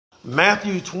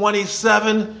Matthew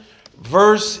 27,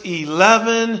 verse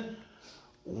 11.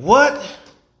 What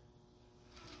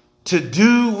to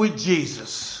do with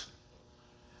Jesus?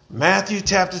 Matthew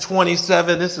chapter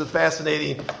 27. This is a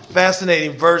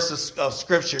fascinating verse of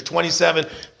scripture. 27,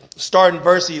 starting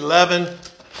verse 11.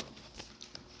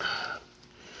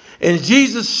 And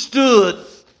Jesus stood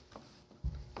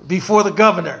before the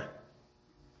governor.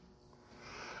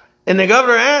 And the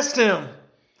governor asked him,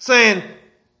 saying,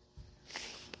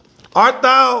 Art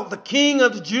thou the king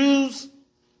of the Jews?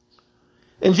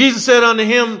 And Jesus said unto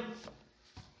him,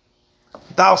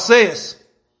 Thou sayest.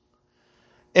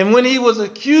 And when he was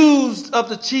accused of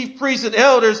the chief priests and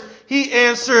elders, he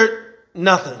answered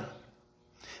nothing.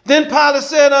 Then Pilate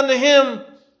said unto him,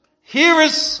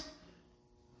 Hearest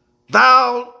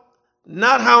thou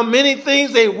not how many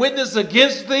things they witness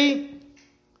against thee?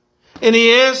 And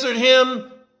he answered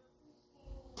him,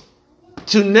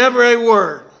 To never a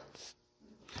word.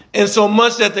 And so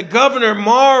much that the governor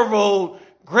marveled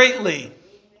greatly.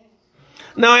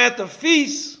 Now at that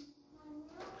feast,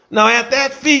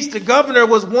 the governor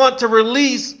was wont to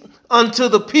release unto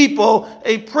the people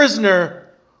a prisoner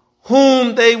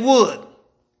whom they would.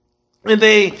 And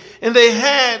they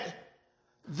had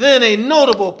then a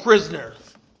notable prisoner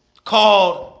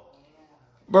called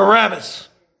Barabbas.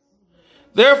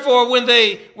 Therefore, when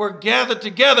they were gathered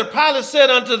together, Pilate said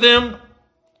unto them,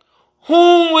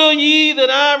 Whom will ye that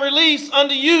I release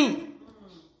unto you?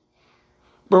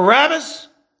 Barabbas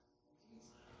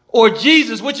or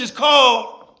Jesus, which is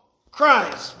called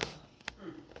Christ?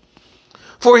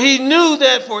 For he knew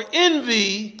that for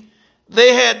envy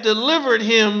they had delivered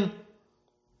him.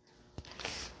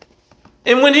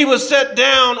 And when he was set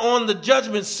down on the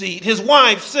judgment seat, his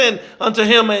wife sent unto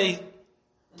him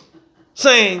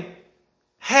saying,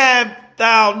 Have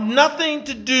thou nothing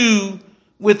to do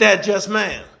with that just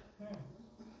man?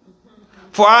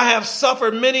 For I have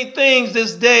suffered many things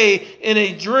this day in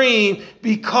a dream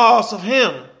because of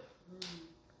him.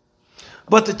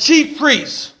 But the chief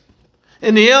priests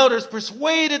and the elders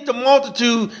persuaded the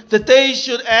multitude that they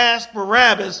should ask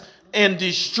Barabbas and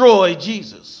destroy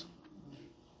Jesus.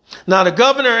 Now the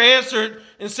governor answered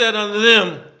and said unto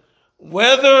them,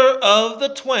 Whether of the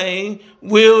twain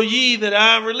will ye that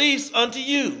I release unto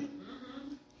you?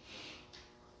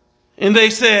 And they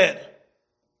said,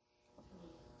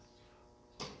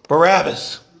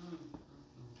 Barabbas.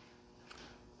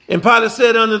 And Pilate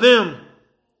said unto them,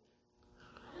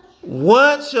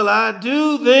 What shall I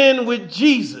do then with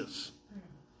Jesus,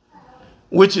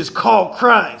 which is called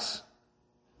Christ?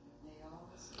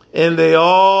 And they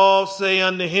all say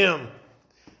unto him,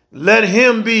 Let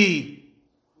him be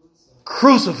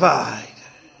crucified.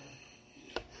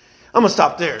 I'm going to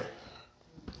stop there.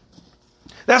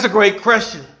 That's a great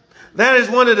question. That is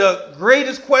one of the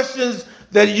greatest questions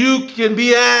that you can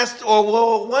be asked or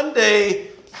will one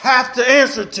day have to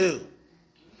answer to.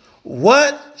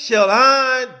 What shall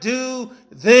I do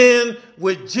then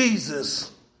with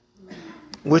Jesus,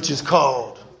 which is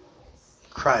called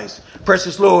Christ?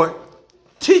 Precious Lord,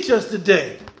 teach us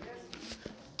today.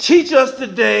 Teach us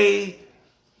today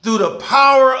through the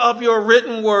power of your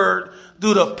written word,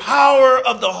 through the power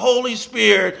of the Holy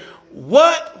Spirit,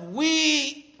 what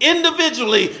we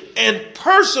individually and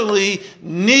personally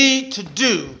need to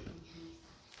do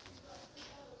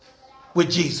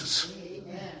with Jesus,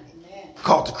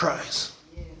 called to Christ.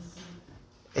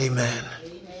 Amen.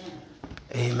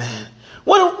 Amen.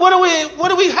 How do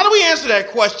we answer that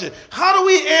question? How do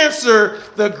we answer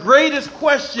the greatest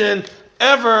question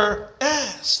ever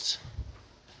asked?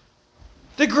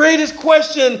 The greatest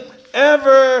question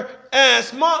ever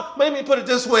asked. Let me put it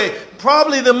this way.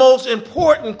 Probably the most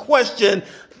important question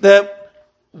that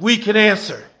we can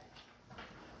answer.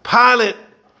 Pilate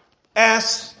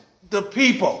asked the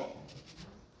people,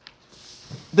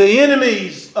 the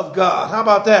enemies of God. How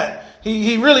about that?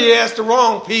 He really asked the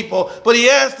wrong people, but he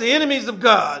asked the enemies of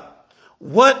God,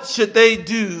 what should they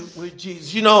do with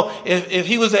Jesus? You know, if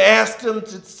he was to ask them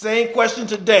the same question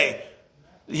today,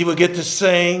 he would get the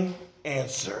same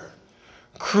answer.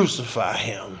 Crucify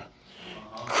him.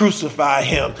 Crucify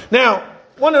him. Now,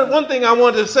 one thing I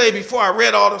wanted to say before I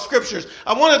read all the scriptures,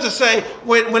 I wanted to say,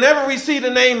 whenever we see the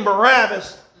name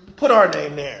Barabbas, put our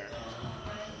name there.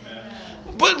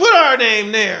 Put our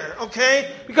name there,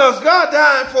 okay? Because God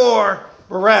died for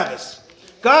Barabbas.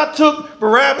 God took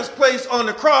Barabbas' place on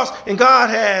the cross, and God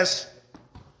has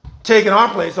taken our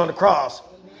place on the cross.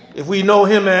 If we know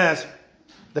him as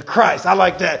the Christ. I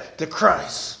like that, the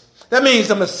Christ. That means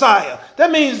the Messiah.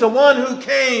 That means the one who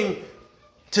came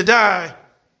to die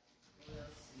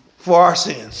for our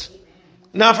sins.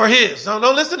 Not for his. Don't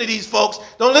listen to these folks.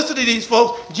 Don't listen to these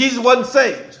folks. Jesus wasn't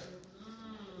saved.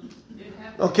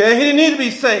 Okay, he didn't need to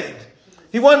be saved.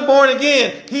 He wasn't born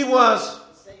again. He was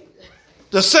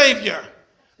the Savior.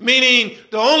 Meaning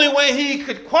the only way he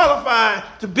could qualify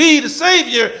to be the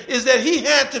Savior is that he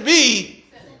had to be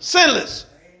sinless.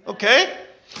 Okay?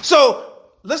 So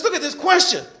let's look at this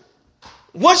question.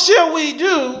 What shall we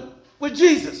do with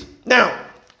Jesus? Now,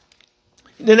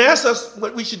 it didn't ask us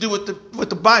what we should do with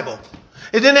the Bible.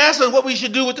 It didn't ask us what we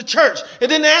should do with the church. It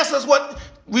didn't ask us what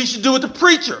we should do with the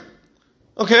preacher.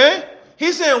 Okay?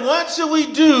 He said, what should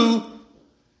we do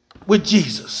with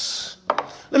Jesus?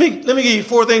 Let me give you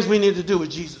 4 things we need to do with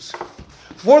Jesus.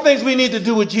 4 things we need to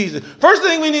do with Jesus. First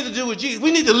thing we need to do with Jesus,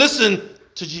 we need to listen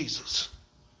to Jesus.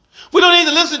 We don't need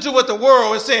to listen to what the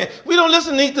world is saying. We don't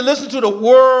need to listen to the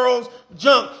world's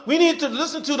junk. We need to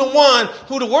listen to the one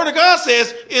who the Word of God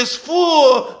says is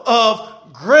full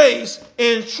of grace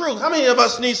and truth. How many of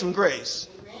us need some grace?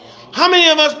 How many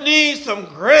of us need some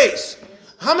grace?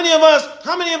 How many of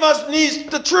us need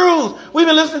the truth? We've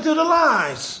been listening to the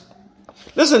lies.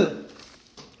 Listen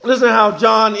how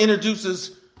John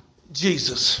introduces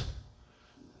Jesus.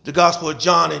 The Gospel of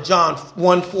John in John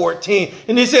 1:14.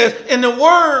 And he says, and the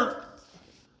Word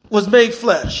was made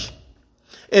flesh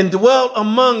and dwelt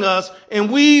among us,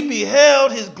 and we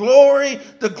beheld his glory,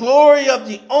 the glory of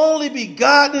the only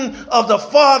begotten of the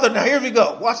Father. Now here we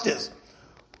go. Watch this.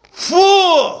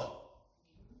 Full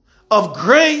of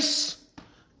grace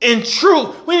and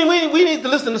truth. We need to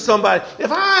listen to somebody.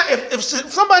 If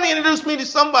somebody introduced me to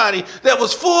somebody that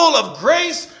was full of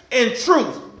grace and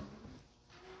truth,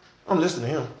 I'm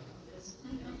listening to him.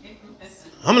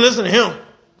 I'm listening to him.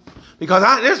 Because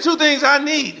there's 2 things I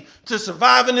need to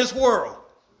survive in this world.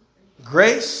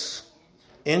 Grace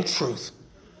and truth.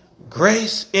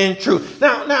 Grace and truth.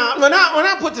 Now, when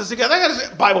I put this together, I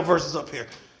got Bible verses up here.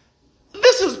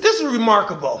 This is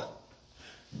remarkable.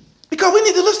 Because we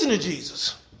need to listen to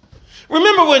Jesus.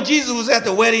 Remember when Jesus was at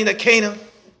the wedding at Cana?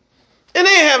 And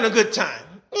they having a good time.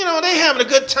 You know, they having a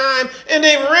good time, and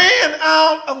they ran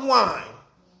out of wine.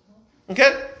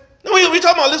 Okay? Now we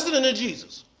talking about listening to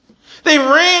Jesus. They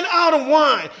ran out of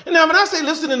wine. And now when I say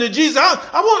listening to Jesus,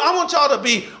 I want y'all to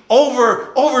be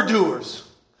overdoers.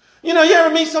 You know, you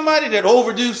ever meet somebody that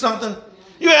overdo something?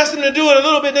 You ask them to do it a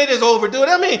little bit, they just overdo it.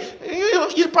 I mean,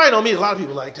 you probably don't meet a lot of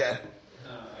people like that.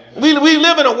 We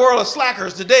live in a world of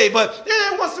slackers today, but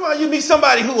once in a while you meet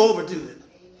somebody who overdo it.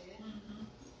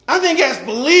 I think as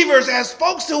believers, as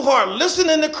folks who are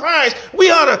listening to Christ,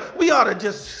 we ought to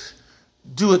just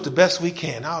do it the best we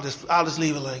can. I'll just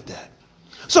leave it like that.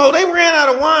 So they ran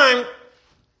out of wine.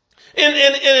 And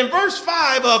in verse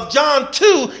 5 of John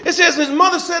 2, it says, his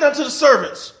mother said unto the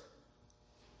servants,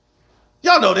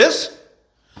 y'all know this,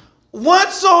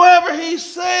 whatsoever he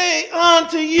say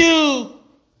unto you,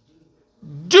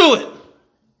 do it.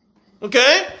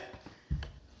 Okay?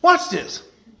 Watch this.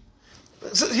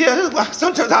 So,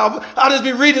 sometimes I'll just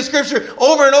be reading scripture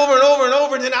over and over and over and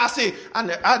over, and then I'll see,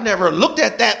 I never looked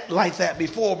at that like that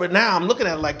before, but now I'm looking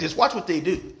at it like this. Watch what they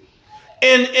do.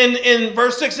 And in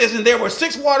verse 6 says, and there were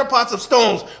 6 water pots of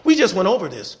stones. We just went over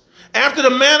this. After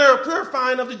the manner of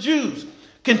purifying of the Jews,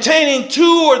 containing 2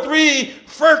 or 3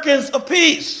 firkins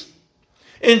apiece.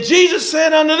 And Jesus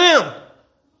said unto them,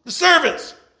 the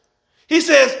servants, he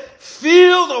says,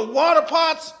 fill the water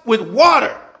pots with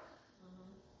water.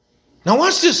 Now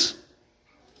watch this.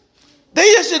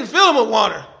 They just didn't fill them with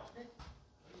water.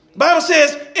 The Bible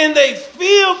says, and they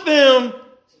filled them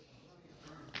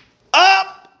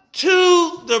up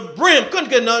to the brim. Couldn't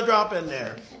get another drop in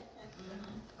there.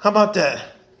 How about that?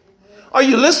 Are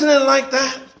you listening like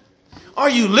that? Are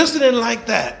you listening like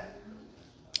that?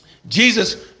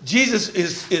 Jesus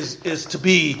is to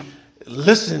be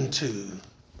listened to.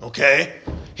 Okay?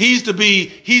 He's to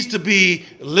be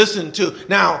listened to.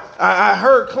 Now, I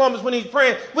heard Columbus when he's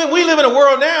praying. When we live in a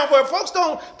world now where folks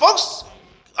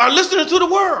are listening to the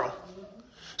world.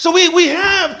 So we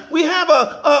have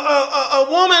a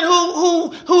woman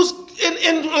who's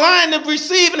in line to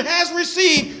receive and has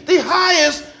received the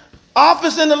highest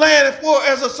office in the land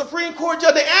as a Supreme Court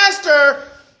judge. They asked her,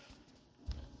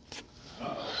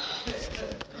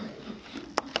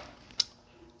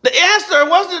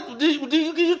 do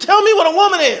you tell me what a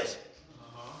woman is?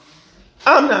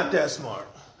 I'm not that smart.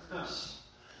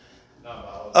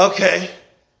 Okay.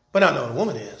 But I know what a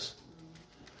woman is.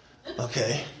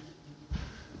 Okay.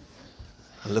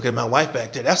 I look at my wife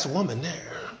back there. That's a woman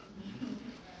there.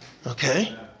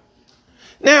 Okay.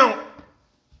 Now,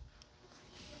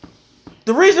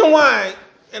 the reason why,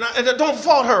 and I don't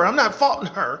fault her. I'm not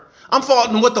faulting her. I'm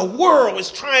faulting what the world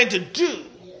is trying to do.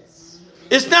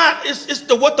 It's not, it's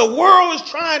what the world is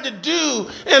trying to do.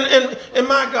 And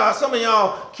my God, some of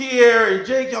y'all, Kier and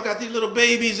Jake, y'all got these little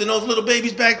babies and those little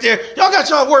babies back there. Y'all got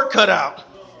y'all work cut out.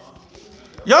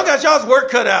 Y'all got y'all's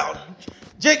work cut out.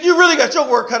 Jake, you really got your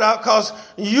work cut out because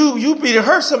you beat and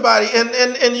hurt somebody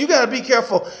and you got to be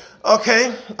careful.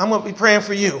 Okay, I'm going to be praying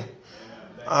for you.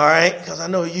 All right, because I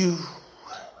know you.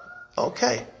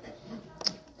 Okay.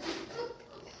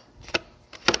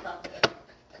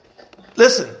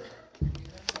 Listen.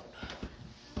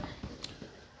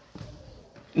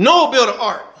 Noah built an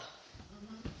ark.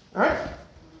 All right.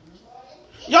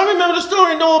 Y'all remember the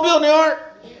story of Noah building the ark?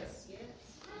 Yes.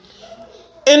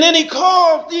 And then he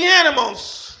called the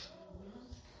animals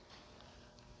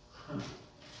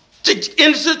to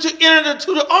enter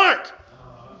into the ark.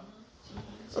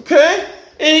 Okay?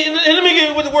 And let me give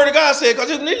you what the word of God said, because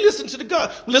you need to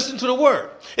listen to the word.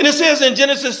 And it says in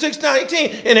Genesis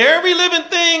 6:19, and every living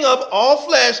thing of all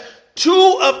flesh,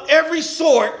 2 of every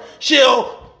sort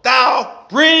shall thou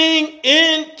bring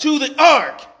into the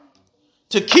ark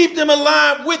to keep them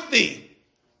alive with thee.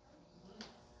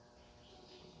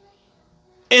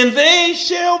 And they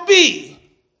shall be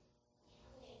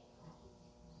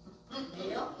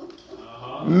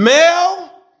male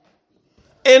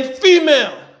and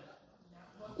female.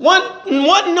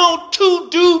 Wasn't no 2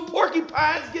 dude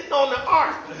porcupines getting on the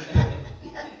ark.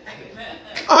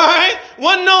 All right?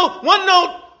 Wasn't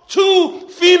no 2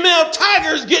 female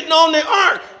tigers getting on the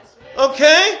ark.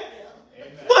 Okay?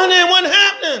 But then what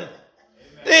happened?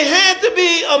 They had to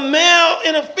be a male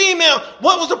and a female.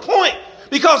 What was the point?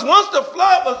 Because once the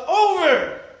flood was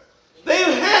over, they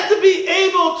had to be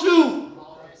able to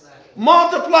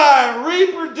multiply,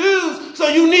 reproduce. So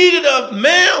you needed a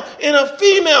male and a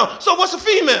female. So what's a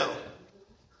female?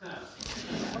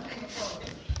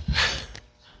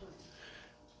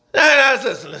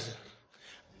 Listen.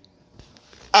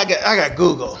 I got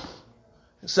Google.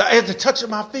 So at the touch of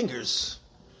my fingers,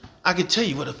 I can tell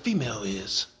you what a female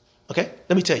is. Okay?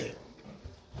 Let me tell you.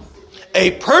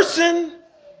 A person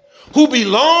who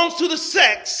belongs to the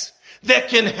sex that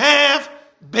can have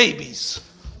babies.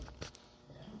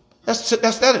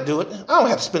 That'll do it. I don't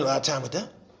have to spend a lot of time with that.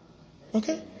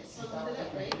 Okay?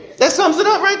 That sums it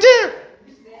up right there.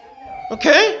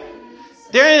 Okay?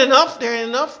 There ain't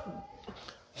enough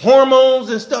hormones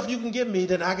and stuff you can give me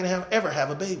that I can ever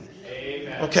have a baby.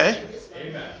 Amen. Okay?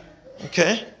 Amen.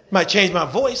 Okay? Might change my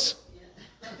voice.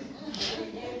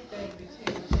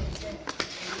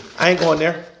 I ain't going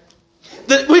there.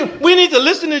 We need to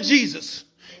listen to Jesus.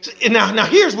 Now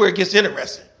here's where it gets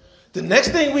interesting. The next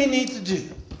thing we need to do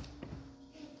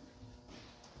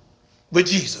with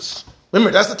Jesus.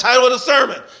 Remember, that's the title of the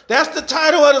sermon. That's the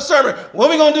title of the sermon. What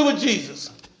are we going to do with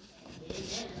Jesus?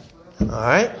 All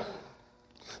right.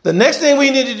 The next thing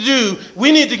we need to do,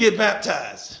 we need to get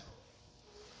baptized.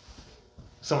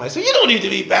 Somebody say, you don't need to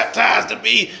be baptized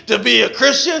to be a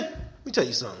Christian. Let me tell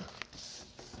you something.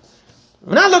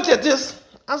 When I looked at this,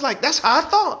 I was like, that's how I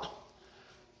thought.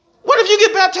 What if you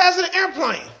get baptized in an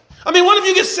airplane? I mean, what if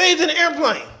you get saved in an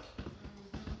airplane?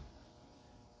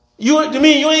 You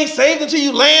mean you ain't saved until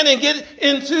you land and get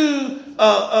into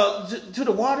to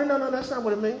the water? No, that's not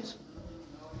what it means.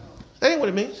 That ain't what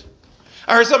it means.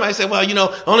 I heard somebody say, well,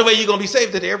 the only way you're going to be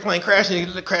saved is the airplane crashing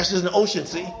and it crashes in the ocean,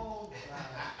 see?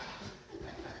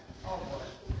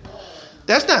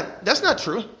 That's not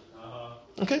true.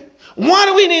 Okay? Why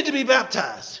do we need to be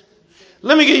baptized?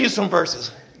 Let me give you some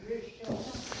verses.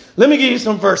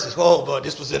 Oh, boy,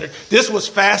 this was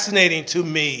fascinating to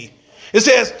me. It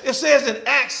says in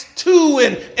Acts 2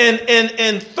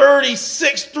 and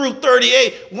 36 through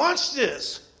 38. Watch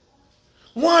this.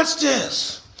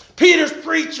 Peter's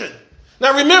preaching.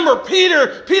 Now remember,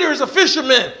 Peter is a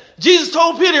fisherman. Jesus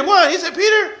told Peter what? He said,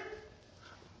 Peter,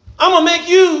 I'm going to make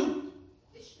you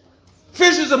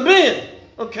fishers of men.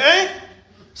 Okay?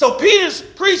 So Peter's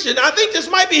preaching. I think this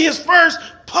might be his first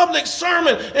public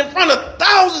sermon in front of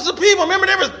thousands of people. Remember,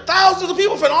 there was thousands of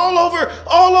people from all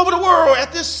over the world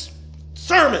at this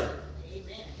sermon.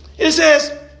 Amen. It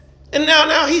says, and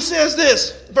now he says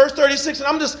this, verse 36,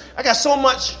 and I got so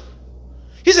much.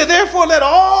 He said, therefore let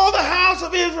all the house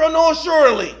of Israel know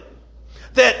assuredly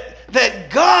that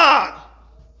God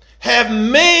have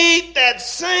made that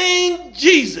same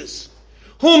Jesus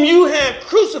whom you have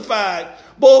crucified,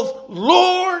 both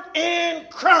Lord and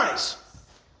Christ.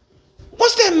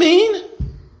 What's that mean?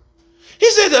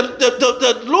 He said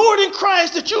the Lord and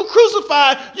Christ that you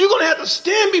crucified, you're going to have to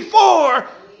stand before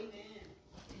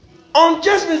on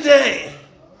Judgment Day.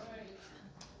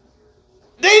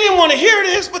 They didn't want to hear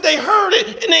this, but they heard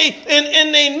it,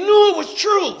 and they knew it was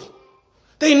true.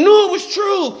 They knew it was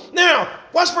true. Now,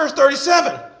 watch verse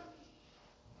 37.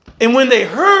 And when they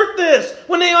heard this,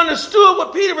 when they understood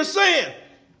what Peter was saying,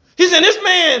 he said, this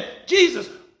man, Jesus,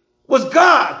 was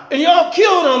God, and y'all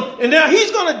killed him, and now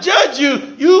he's going to judge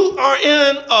you. You are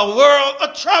in a world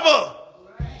of trouble.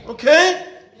 Okay?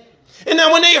 And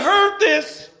now when they heard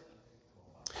this,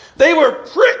 they were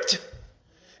pricked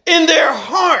in their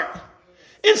heart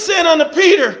and said unto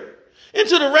Peter and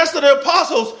to the rest of the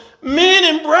apostles, men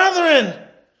and brethren,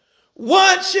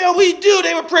 what shall we do?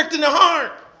 They were pricked in the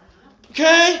heart.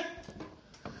 Okay?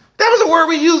 That was a word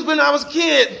we used when I was a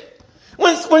kid.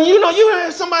 When you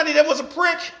had somebody that was a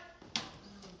prick,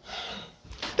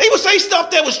 they would say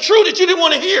stuff that was true that you didn't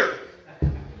want to hear.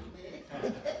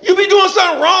 You be doing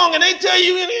something wrong and they tell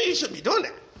you you shouldn't be doing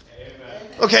that.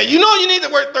 Okay, you need to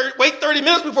wait 30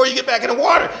 minutes before you get back in the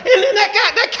water. And then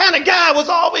that kind of guy was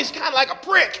always kind of like a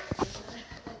prick.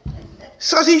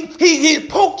 So he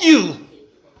poke you,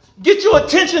 get your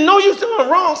attention, know you're doing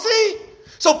wrong. See?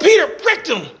 So Peter pricked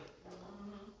him.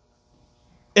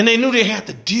 And they knew they had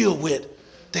to deal with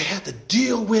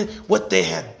what they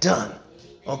had done.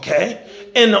 Okay?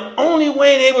 And the only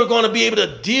way they were going to be able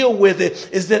to deal with it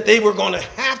is that they were going to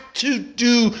have to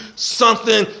do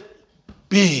something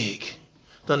big.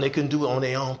 Then they couldn't do it on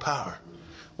their own power.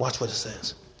 Watch what it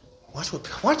says.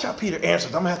 Watch how Peter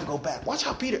answers. I'm going to have to go back. Watch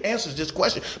how Peter answers this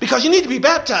question. Because you need to be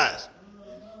baptized.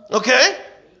 Okay?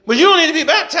 But you don't need to be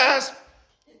baptized,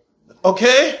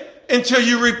 okay, until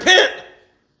you repent.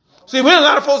 See, when a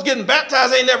lot of folks getting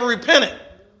baptized, they never repented.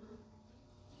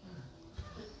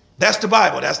 That's the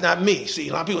Bible. That's not me. See,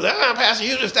 a lot of people say, Pastor,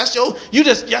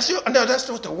 no, that's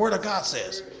what the Word of God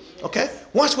says. Okay?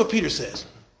 Watch what Peter says.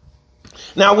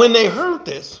 Now, when they heard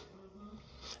this,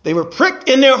 they were pricked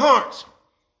in their hearts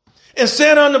and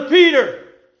said unto Peter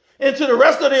and to the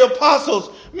rest of the apostles,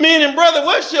 men and brethren,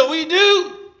 what shall we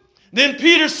do? Then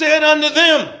Peter said unto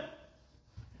them,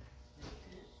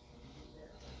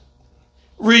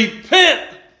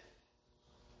 repent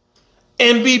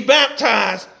and be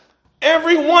baptized,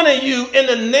 every one of you, in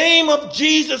the name of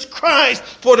Jesus Christ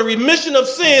for the remission of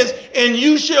sins, and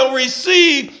you shall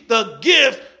receive the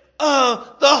gift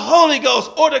of the Holy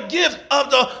Ghost, or the gift of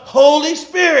the Holy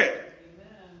Spirit.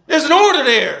 Amen. There's an order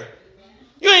there.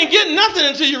 You ain't getting nothing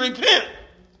until you repent.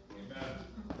 Amen.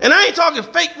 And I ain't talking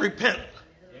fake repentance.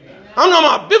 I'm talking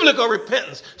about biblical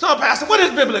repentance. So, Pastor, what is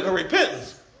biblical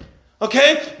repentance?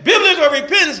 Okay? Biblical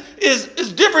repentance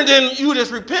is different than you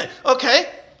just repent. Okay?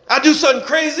 I do something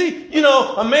crazy.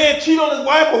 A man cheat on his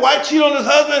wife, a wife cheat on his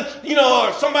husband,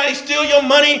 or somebody steal your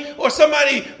money, or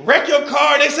somebody wreck your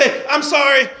car. They say, I'm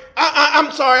sorry.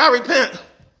 I'm sorry. I repent.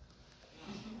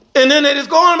 And then they just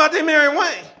go on about their merry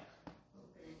way.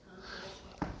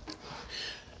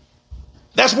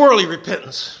 That's worldly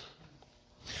repentance.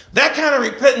 That kind of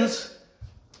repentance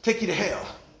take you to hell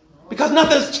because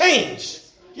nothing's changed.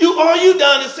 All you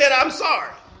done is said, I'm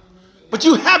sorry. But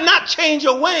you have not changed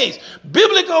your ways.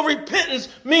 Biblical repentance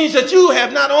means that you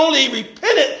have not only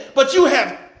repented, but you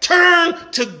have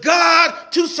turned to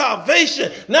God, to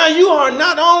salvation. Now you are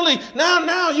not only,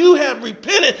 now you have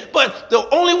repented, but the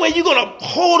only way you're going to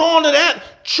hold on to that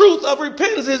truth of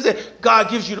repentance is that God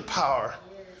gives you the power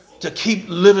to keep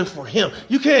living for Him.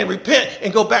 You can't repent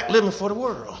and go back living for the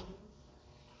world.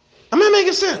 Am I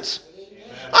making sense?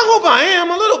 I hope I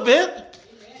am a little bit.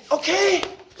 Okay?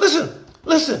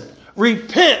 Listen.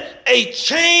 Repent, a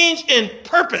change in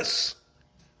purpose.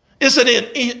 It's an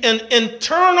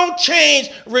internal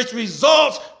change which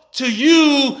results to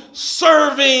you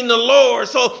serving the Lord.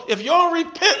 So if your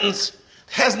repentance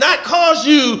has not caused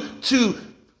you to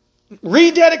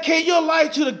rededicate your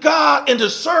life to the God and to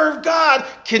serve God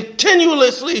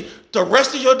continuously the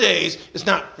rest of your days, it's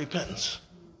not repentance.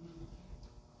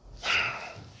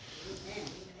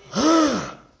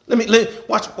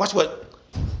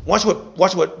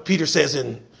 Watch what Peter says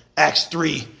in Acts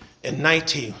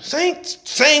 3:19.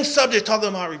 Same subject, talking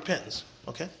about repentance.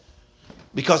 Okay?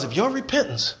 Because if your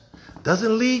repentance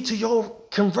doesn't lead to your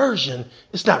conversion,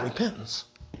 it's not repentance.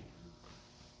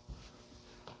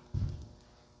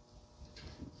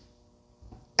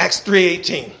 Acts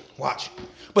 3:18. Watch.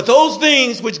 But those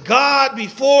things which God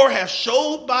before hath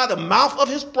showed by the mouth of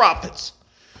his prophets,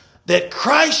 that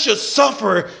Christ should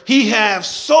suffer, he hath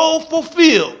so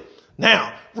fulfilled.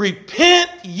 Now, repent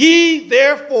ye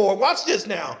therefore, watch this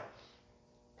now,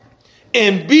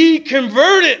 and be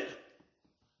converted.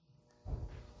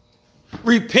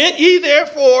 Repent ye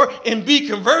therefore and be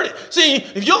converted. See,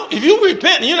 if you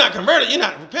repent and you're not converted, you're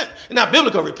not repenting. It's not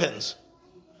biblical repentance.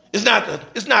 It's not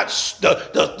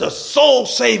the soul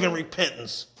saving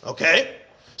repentance. Okay?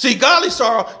 See, godly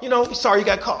sorrow, you're sorry you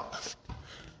got caught.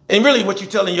 And really what you're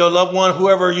telling your loved one,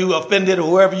 whoever you offended, or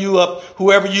whoever you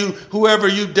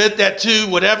did that to,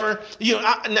 whatever,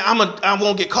 I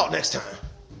won't get caught next time.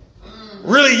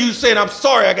 Really you saying, I'm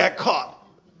sorry I got caught.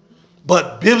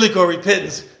 But biblical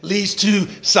repentance leads to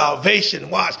salvation.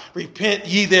 Watch. Repent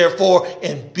ye therefore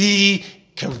and be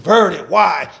converted.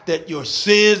 Why? That your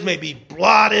sins may be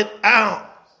blotted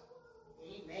out.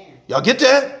 Amen. Y'all get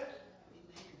that?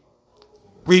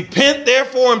 Repent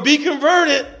therefore and be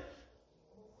converted.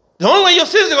 The only way your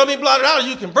sins are going to be blotted out is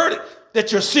you convert it.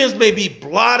 That your sins may be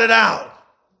blotted out.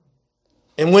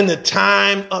 And when the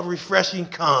time of refreshing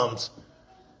comes,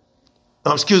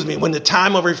 when the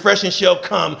time of refreshing shall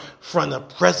come from the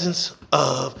presence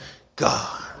of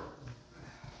God.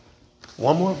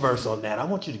 One more verse on that. I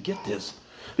want you to get this,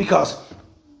 because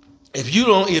if you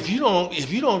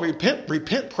don't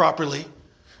repent properly,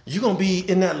 you're going to be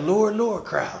in that Lord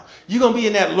crowd. You're going to be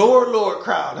in that Lord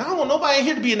crowd. I don't want nobody in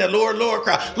here to be in that Lord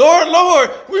crowd.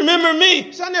 Lord, remember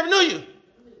me. So I never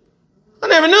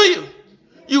knew you.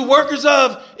 You workers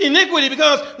of iniquity,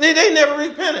 because they never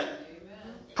repented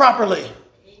properly.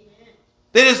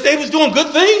 They was doing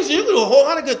good things. You could do a whole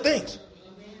lot of good things.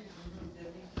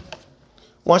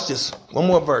 Watch this. One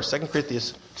more verse. 2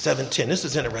 Corinthians 7:10. This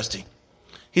is interesting.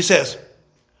 He says,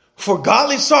 for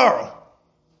godly sorrow,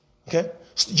 okay,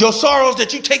 your sorrows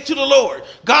that you take to the Lord,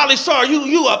 godly sorrow,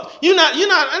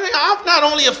 I've not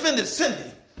only offended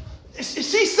Cindy.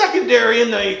 She's secondary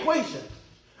in the equation.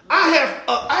 I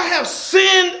have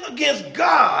sinned against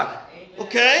God.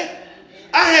 Okay.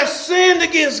 I have sinned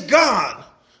against God.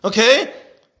 Okay.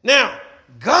 Now,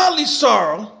 godly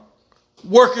sorrow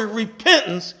worketh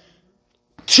repentance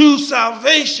to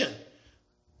salvation,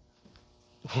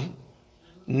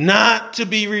 not to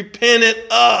be repented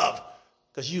of,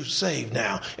 because you saved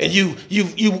now, and you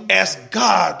ask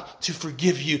God to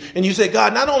forgive you, and you say,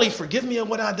 God, not only forgive me of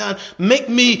what I've done, make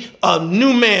me a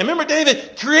new man. Remember,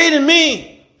 David created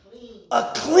me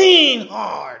a clean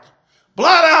heart,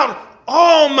 blot out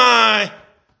all my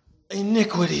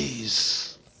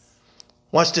iniquities.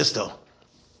 Watch this, though.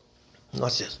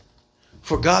 Watch this.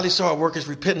 For godly sorrow worketh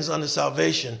repentance unto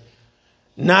salvation,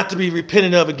 not to be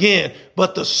repented of again,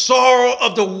 but the sorrow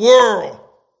of the world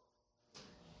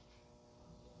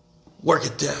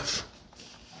worketh death.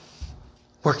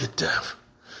 Worketh death.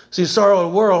 See, the sorrow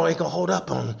of the world ain't going to hold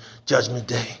up on Judgment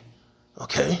Day.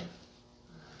 Okay?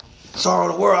 Sorrow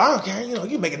of the world, I don't care.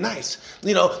 You make it nice.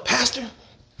 Pastor.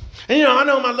 And I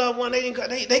know my loved one,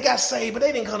 they got saved, but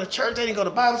they didn't come to church, they didn't go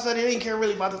to Bible study, they didn't care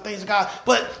really about the things of God.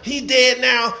 But he dead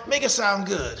now. Make it sound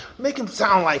good. Make it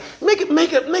sound like make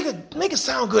it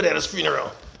sound good at his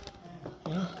funeral.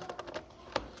 Can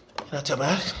I tell me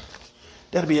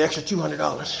that'll be extra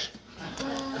 $200.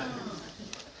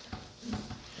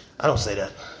 I don't say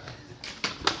that.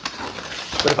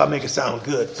 But if I make it sound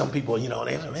good, some people, they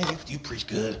say, man, you preach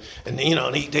good. And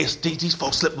these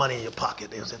folks slip money in your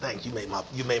pocket. They'll say, thanks, you made my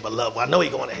loved one. I know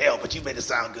he's going to hell, but you made it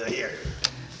sound good here.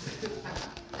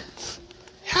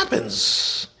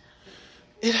 Happens.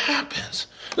 It happens.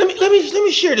 Let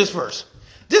me share this verse.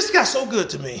 This got so good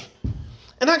to me.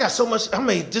 And I got so much,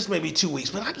 this may be 2 weeks,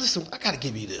 but I got to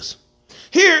give you this.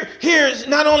 Here's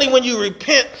not only when you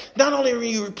repent,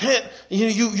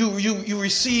 you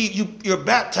receive, you're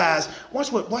baptized.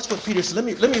 Watch what Peter said. Let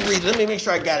me read it. Let me make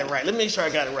sure I got it right.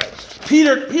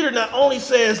 Peter not only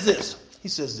says this, he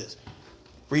says this: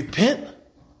 repent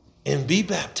and be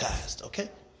baptized. Okay,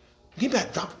 get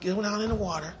down in the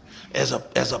water as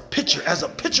a picture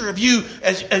of you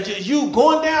as you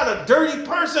going down a dirty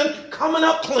person coming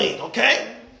up clean.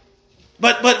 Okay,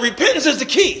 but repentance is the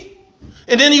key.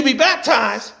 And then you be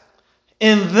baptized,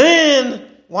 and then,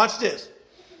 watch this,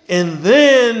 and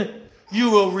then you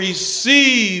will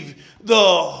receive the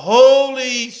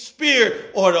Holy Spirit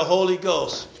or the Holy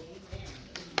Ghost.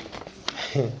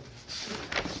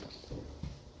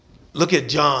 Look at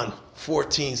John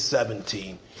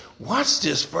 14:17. Watch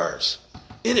this verse.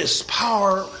 It is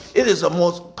the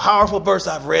most powerful verse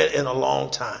I've read in a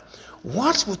long time.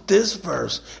 Watch with this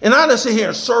verse. And I just sit here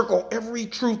and circle every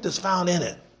truth that's found in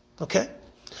it. Okay?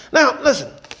 Now, listen.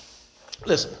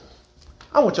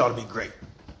 I want y'all to be great.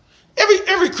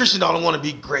 Every Christian don't want to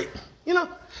be great.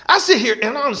 I sit here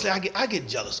and honestly, I get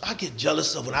jealous. I get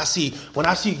jealous of when I see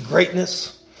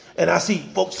greatness and I see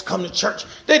folks come to church.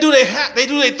 They do their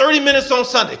 30 minutes on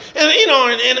Sunday.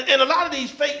 And a lot of these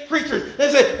fake preachers,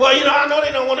 they say, well, I know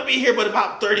they don't want to be here, but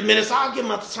about 30 minutes, I'll give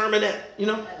them a sermonette,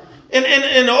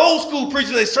 And the old school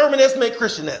preachers, they sermonettes make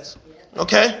Christianettes.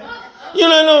 Okay? You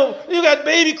know, you got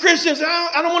baby Christians.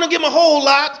 I don't want to give them a whole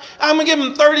lot. I'm going to give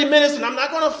them 30 minutes and I'm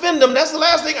not going to offend them. That's the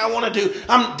last thing I want to do.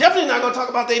 I'm definitely not going to talk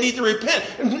about they need to repent.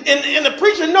 And the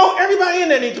preacher knows everybody in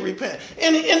there needs to repent.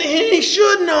 And he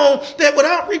should know that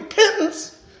without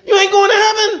repentance, you ain't going to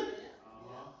heaven.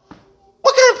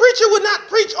 What kind of preacher would not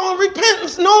preach on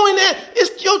repentance knowing that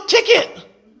it's your ticket?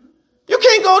 You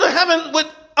can't go to heaven with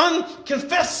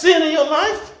unconfessed sin in your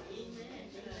life.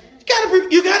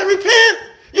 You got to repent.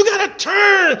 You got to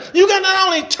turn. You got to not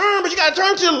only turn, but you got to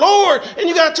turn to the Lord. And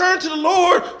you got to turn to the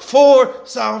Lord for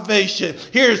salvation.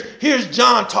 Here's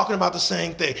John talking about the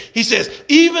same thing. He says,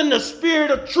 even the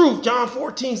Spirit of truth, John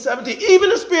 14:17, even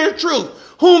the Spirit of truth,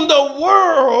 whom the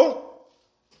world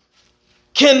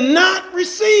cannot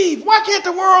receive. Why can't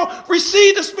the world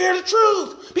receive the Spirit of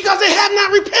truth? Because they have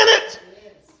not repented.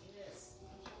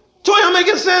 So y'all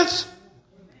making sense?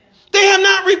 They have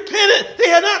not repented. They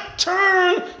have not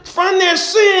turned from their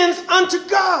sins unto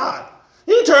God.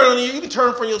 You can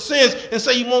turn from your sins and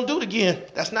say you won't do it again.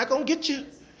 That's not going to get you.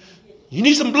 You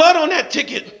need some blood on that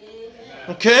ticket.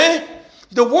 Okay?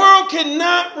 The world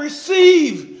cannot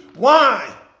receive.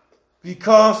 Why?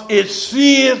 Because it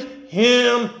seeth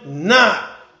him not.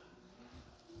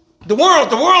 The world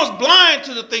is blind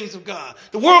to the things of God.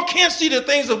 The world can't see the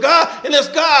things of God unless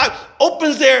God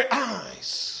opens their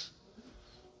eyes.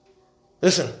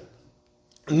 Listen,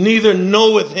 neither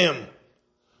knoweth him.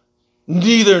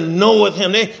 Neither knoweth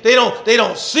him. They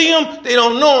don't see him. They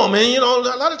don't know him. And you know,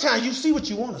 a lot of times you see what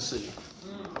you want to see.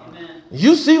 Amen.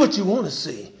 You see what you want to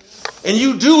see. And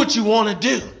you do what you want to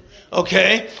do.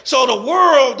 Okay? So the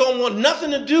world don't want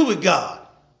nothing to do with God.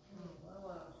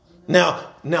 Now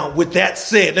with that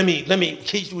said, let me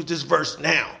teach you with this verse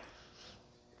now.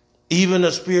 Even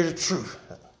the Spirit of truth.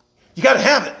 You got to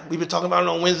have it. We've been talking about it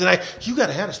on Wednesday night. You got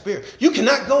to have the Spirit. You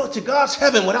cannot go to God's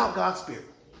heaven without God's Spirit.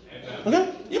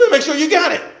 Okay? You better make sure you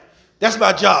got it. That's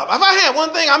my job. If I had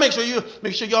one thing, I'll make sure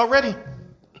y'all ready.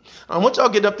 I want y'all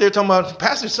get up there talking about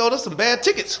Pastor sold us some bad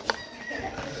tickets.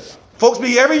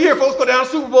 Every year, folks go down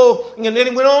to Super Bowl and then they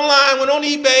went online, went on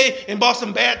eBay and bought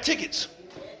some bad tickets.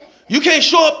 You can't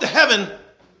show up to heaven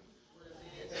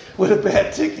with a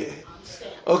bad ticket.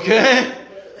 Okay?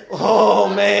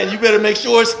 Oh man, you better make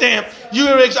sure it's stamped. You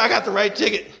better make sure I got the right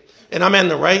ticket. And I'm at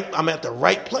the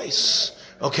right place.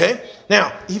 Okay?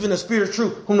 Now, even the Spirit of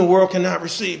truth, whom the world cannot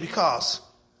receive, because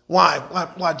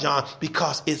why, John?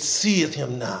 Because it seeth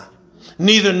him not,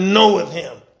 neither knoweth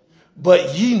him.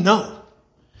 But ye know.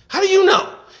 How do you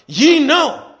know? Ye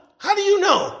know. How do you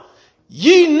know?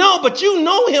 Ye know, but you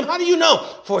know him. How do you know?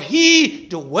 For he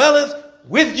dwelleth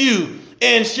with you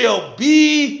and shall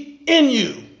be in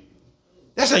you.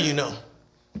 That's how you know.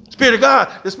 The Spirit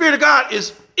of God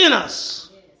is in us.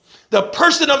 The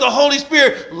person of the Holy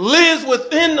Spirit lives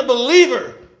within the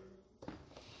believer.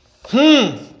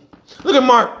 Look at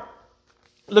Mark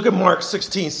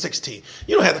 16:16.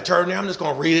 You don't have to turn there. I'm just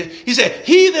going to read it. He said,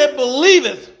 he that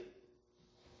believeth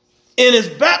and is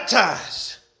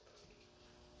baptized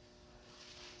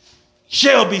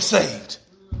shall be saved.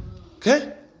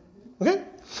 Okay?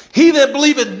 He that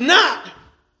believeth not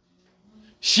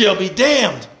shall be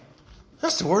damned.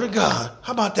 That's the word of God.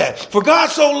 How about that? For God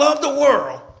so loved the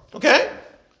world, okay,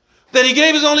 that he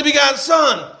gave his only begotten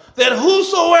Son, that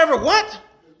whosoever, what?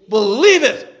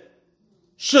 Believeth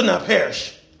should not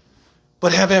perish,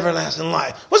 but have everlasting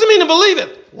life. What's it mean to believe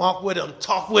it? Walk with him,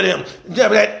 talk with him,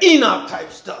 that Enoch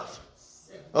type stuff.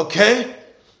 Okay?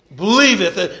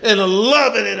 Believeth and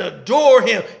love it and adore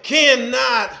him.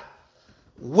 Cannot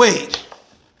wait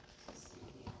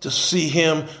to see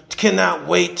him, cannot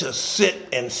wait to sit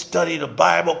and study the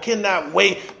Bible, cannot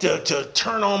wait to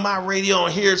turn on my radio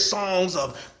and hear songs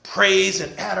of praise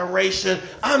and adoration.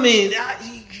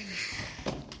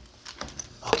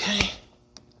 Okay.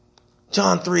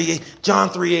 John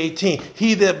 3:18.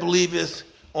 He that believeth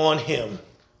on him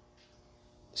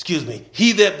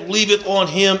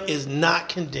is not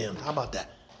condemned. How about that?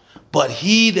 But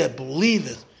he that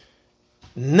believeth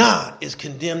not is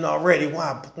condemned already.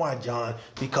 Why, John?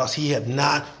 Because he have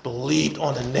not believed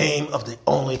on the name of the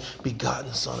only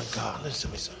begotten Son of God. Listen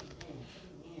to me, son.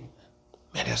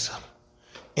 Man, that's some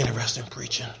interesting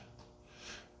preaching.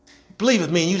 Believe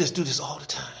with me, and you just do this all the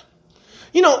time.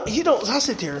 You know, I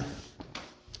sit there,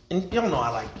 and y'all know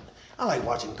I like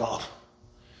watching golf.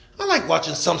 I like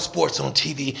watching some sports on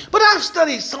TV, but I've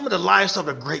studied some of the lives of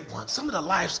the great ones.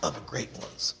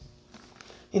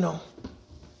 You know.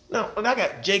 Now, I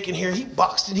got Jake in here. He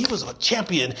boxed and he was a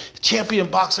champion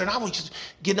boxer. And I was just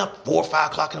getting up 4 or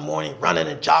 5 o'clock in the morning, running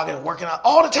and jogging and working out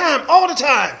all the time.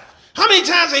 How many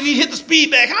times have you hit the speed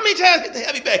bag? How many times hit the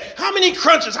heavy bag? How many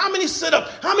crunches? How many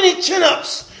sit-ups? How many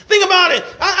chin-ups? Think about it.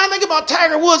 I think about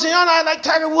Tiger Woods, and y'all know I like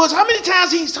Tiger Woods. How many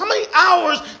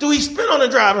hours do he spend on the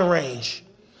driving range?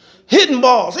 Hitting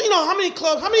balls. You know, how many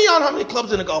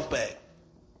clubs in a golf bag?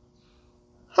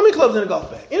 How many clubs in a golf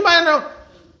bag? Anybody know?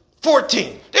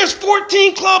 14. There's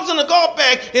 14 clubs in a golf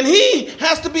bag, and he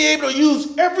has to be able to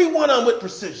use every one of them with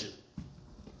precision.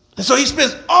 And so he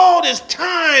spends all this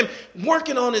time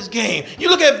working on his game. You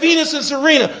look at Venus and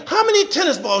Serena. How many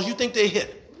tennis balls you think they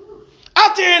hit?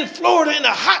 Out there in Florida in the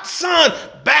hot sun,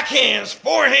 backhands,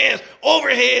 forehands,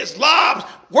 overheads, lobs,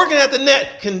 working at the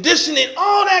net, conditioning,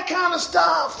 all that kind of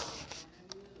stuff.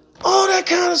 All that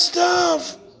kind of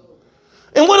stuff.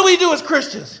 And what do we do as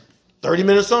Christians? 30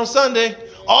 minutes on Sunday,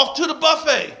 off to the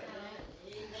buffet.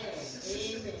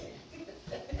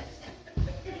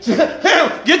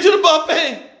 Get to the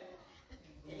buffet.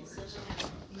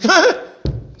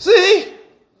 See?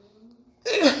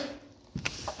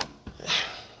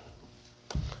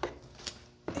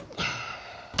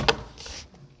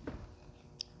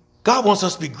 God wants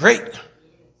us to be great.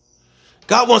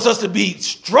 God wants us to be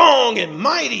strong and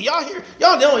mighty. Y'all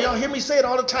hear me say it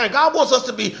all the time. God wants us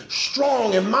to be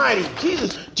strong and mighty.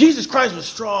 Jesus Christ was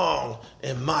strong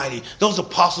and mighty. Those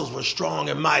apostles were strong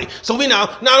and mighty. So we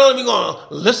not only we going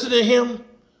to listen to him,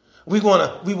 we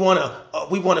want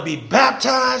to be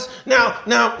baptized. Now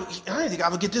I didn't think I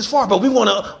would get this far, but we want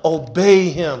to obey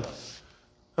him.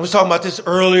 I was talking about this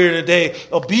earlier today.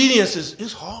 Obedience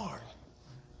is hard.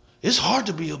 It's hard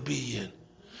to be obedient.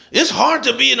 It's hard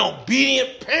to be an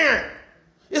obedient parent.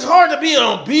 It's hard to be an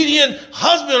obedient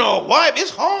husband or wife.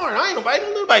 It's hard. I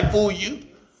ain't nobody fool you.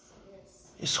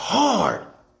 It's hard,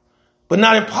 but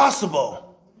not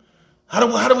impossible. How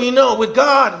do we know? With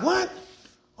God, what?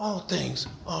 All things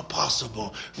are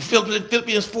possible.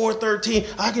 Philippians 4:13,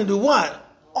 I can do what?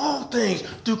 All things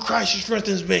through Christ who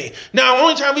strengthens me. Now, the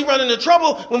only time we run into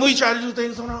trouble when we try to do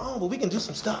things on our own, but we can do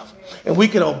some stuff. And we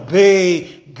can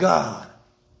obey God.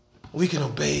 We can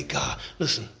obey God.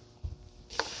 Listen.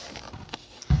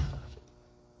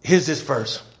 Here's this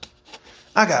verse.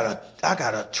 I got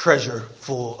a treasure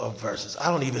full of verses.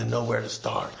 I don't even know where to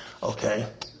start. Okay.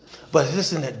 But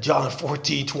listen at John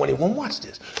 14:21. Watch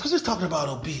this. Because it's talking about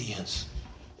obedience.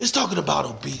 It's talking about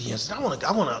obedience. I want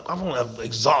to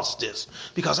exhaust this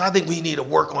because I think we need to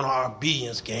work on our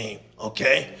obedience game.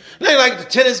 Okay. Now, like the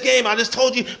tennis game, I just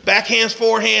told you, backhands,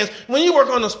 forehands. When you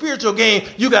work on the spiritual game,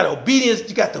 you got obedience.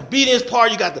 You got the obedience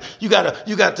part. You got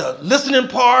the listening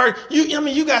part.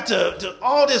 You got to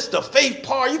all this, the faith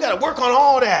part. You got to work on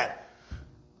all that.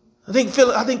 I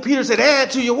think Peter said,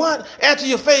 add to your what? Add to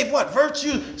your faith what?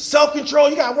 Virtue, self-control.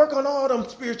 You got to work on all them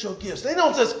spiritual gifts. They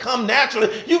don't just come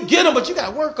naturally. You get them, but you got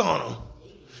to work on them.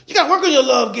 You got to work on your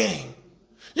love game.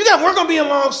 You got to work on being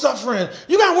long-suffering.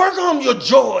 You got to work on your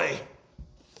joy.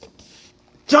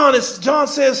 John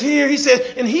says here, he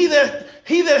said, and he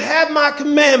that have my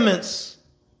commandments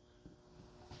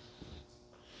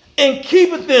and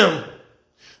keepeth them.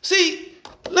 See,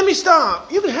 let me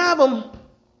stop. You can have them.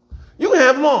 You can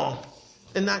have them all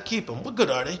and not keep them. What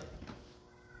good are they?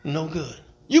 No good.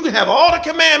 You can have all the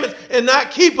commandments and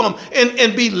not keep them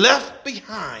and be left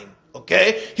behind.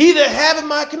 Okay? He that haveth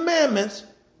my commandments,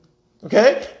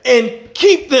 okay, and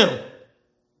keep them.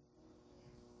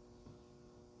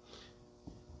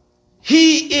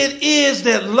 He it is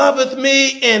that loveth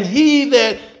me, and he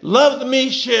that loveth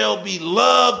me shall be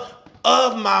loved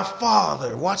of my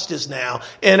Father. Watch this now.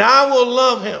 And I will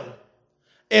love him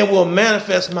and will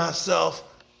manifest myself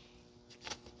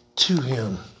to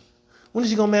him. When is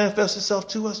he going to manifest himself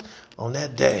to us? On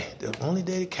that day, the only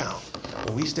day to count.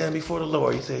 When we stand before the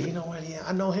Lord, he said, you know what? Yeah,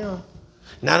 I know him.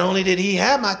 Not only did he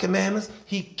have my commandments,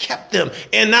 he kept them.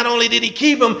 And not only did he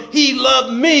keep them, he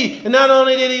loved me. And not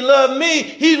only did he love me,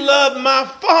 he loved my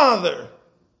Father.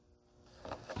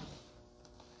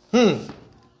 And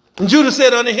Judas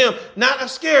said unto him, not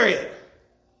Iscariot,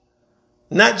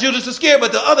 not Judas Iscariot,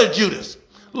 but the other Judas.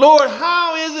 Lord,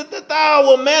 how is it that thou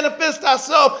wilt manifest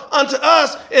thyself unto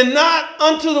us and not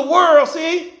unto the world?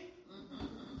 See?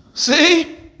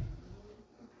 See?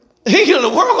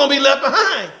 The world going to be left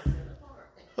behind.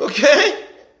 Okay?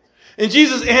 And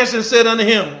Jesus answered and said unto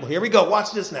him, well, here we go.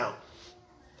 Watch this now.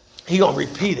 He going to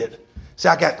repeat it. See,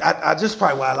 I just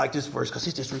probably why I like this verse, because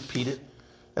he just repeated.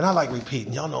 And I like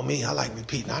repeating. Y'all know me. I like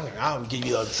repeating. I'll give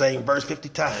you the same verse 50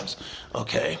 times.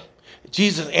 Okay?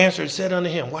 Jesus answered and said unto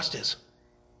him, watch this.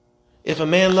 If a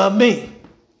man love me,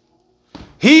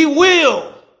 he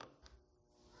will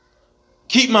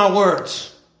keep my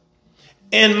words.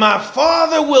 And my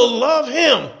Father will love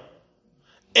him.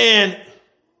 And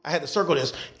I had to circle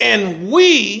this. And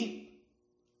we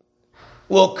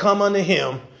will come unto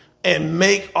him and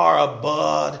make our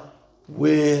abode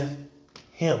with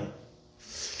him.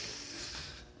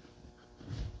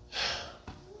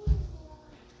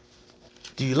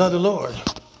 Do you love the Lord?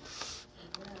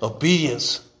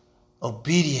 Obedience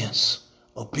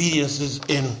is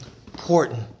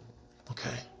important.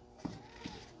 Okay.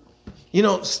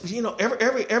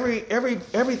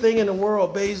 Everything in the world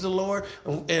obeys the Lord,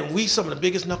 and we some of the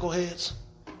biggest knuckleheads.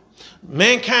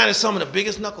 Mankind is some of the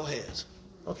biggest knuckleheads.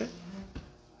 Okay.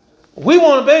 We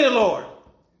want to obey the Lord.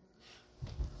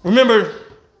 Remember,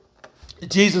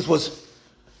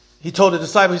 he told the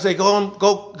disciples, he said,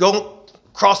 go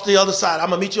cross the other side. I'm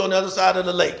going to meet you on the other side of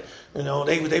the lake.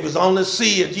 They was on the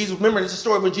sea, and Jesus, remember this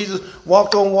story when Jesus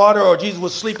walked on water, or Jesus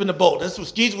was asleep in the boat.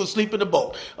 Jesus was asleep in the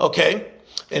boat. Okay.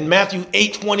 In Matthew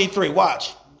 8:23,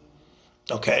 watch.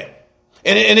 Okay.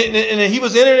 And he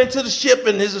was entered into the ship,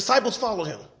 and his disciples followed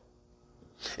him.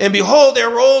 And behold,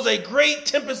 there arose a great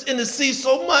tempest in the sea,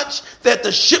 so much that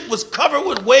the ship was covered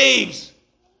with waves.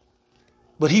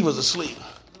 But he was asleep.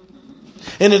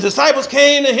 And the disciples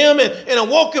came to him and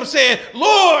awoke him, saying,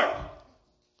 Lord,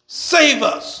 save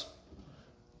us.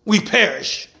 We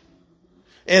perish.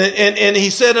 And he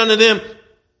said unto them,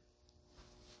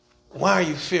 why are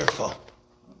you fearful?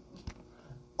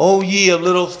 O ye of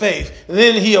little faith. And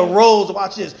then he arose,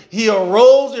 watch this. He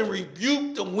arose and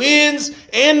rebuked the winds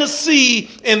and the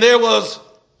sea, and there was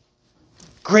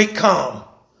great calm.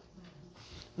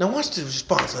 Now watch the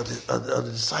response of the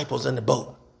disciples in the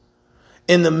boat.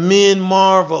 And the men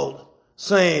marveled,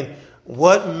 saying,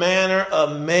 what manner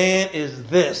of man is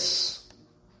this,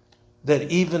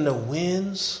 that even the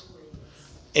winds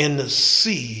and the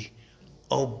sea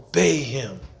obey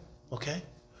him? Okay?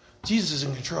 Jesus is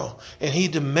in control, and he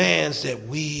demands that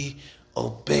we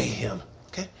obey him.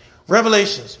 Okay?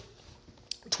 Revelations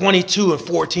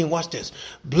 22:14. Watch this.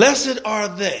 Blessed are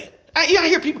they. I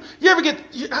hear people. Y'all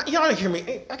hear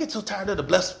me? I get so tired of the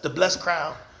blessed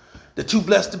crowd. The too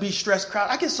blessed to be stressed crowd.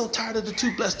 I get so tired of the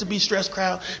too blessed to be stressed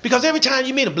crowd, because every time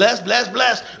you meet a blessed, and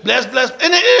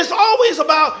it's always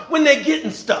about when they're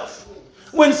getting stuff,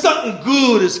 when something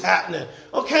good is happening.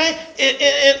 Okay,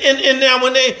 and now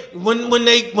when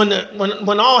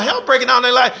all hell breaking out in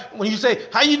their life, when you say,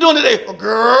 "How you doing today?" Oh,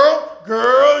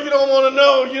 girl, you don't want to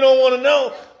know. You don't want to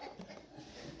know.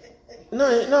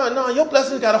 No. Your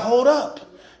blessings got to hold up.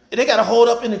 They got to hold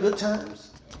up in the good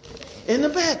times, in the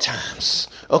bad times.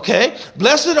 Okay,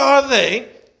 blessed are they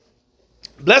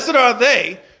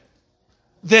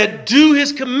that do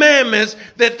his commandments,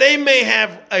 that they may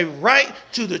have a right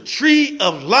to the tree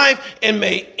of life and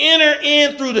may enter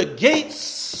in through the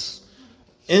gates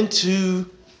into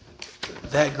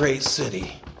that great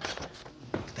city.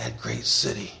 That great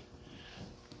city.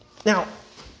 Now,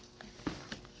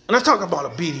 when I talk about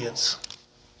obedience,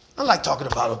 I like talking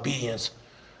about obedience.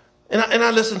 And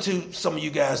I listened to some of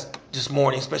you guys this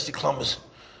morning, especially Columbus.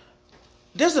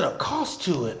 There's a cost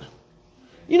to it.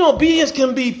 Obedience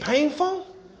can be painful.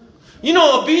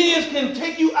 Obedience can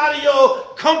take you out of your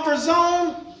comfort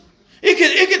zone. It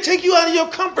can take you out of your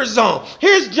comfort zone.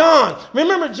 Here's John.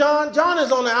 Remember John? John is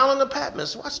on the island of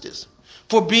Patmos. Watch this.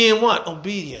 For being what?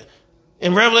 Obedient.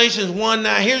 In Revelations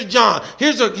 1:9, here's John.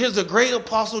 Here's the great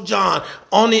apostle John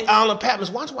on the island of Patmos.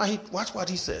 Watch what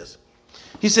he says.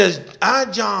 He says, I,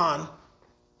 John,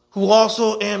 who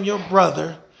also am your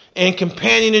brother and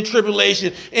companion in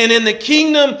tribulation, and in the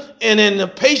kingdom and in the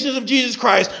patience of Jesus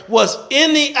Christ, was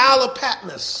in the Isle of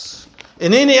Patmos.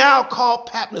 And in the isle called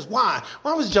Patmos. Why?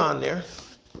 Why was John there?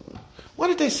 Why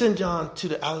did they send John to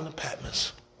the island of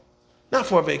Patmos? Not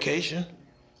for a vacation.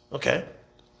 Okay.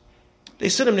 They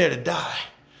sent him there to die.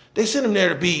 They sent him there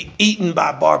to be eaten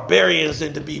by barbarians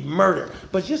and to be murdered.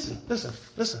 But listen.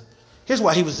 Here's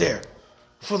why he was there.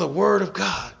 For the word of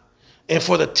God. And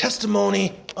for the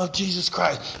testimony of Jesus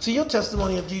Christ. See, your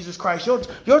testimony of Jesus Christ,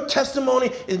 your testimony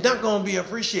is not going to be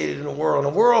appreciated in the world.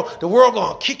 The world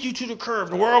going to kick you to the curb.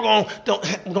 The world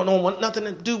don't want nothing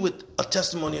to do with a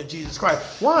testimony of Jesus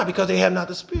Christ. Why? Because they have not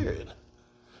the Spirit.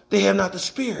 They have not the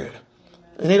Spirit,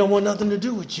 and they don't want nothing to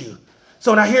do with you.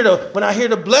 So when I hear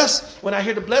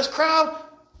the blessed crowd,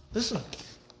 listen.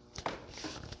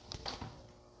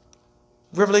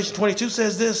 Revelation 22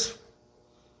 says this.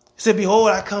 He said, behold,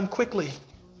 I come quickly.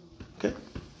 Okay.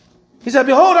 He said,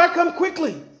 behold, I come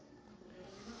quickly.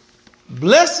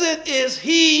 Blessed is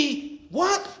he,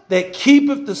 what? That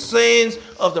keepeth the sayings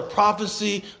of the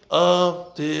prophecy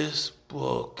of this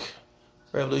book.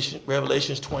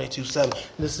 Revelations 22:7.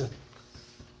 Listen.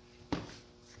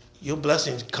 Your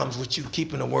blessing comes with you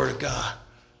keeping the word of God.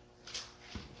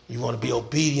 You want to be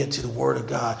obedient to the word of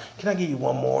God. Can I give you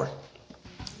one more?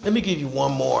 Let me give you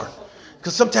one more.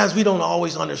 Because sometimes we don't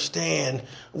always understand.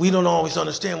 We don't always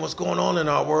understand what's going on in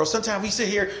our world. Sometimes we sit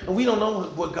here and we don't know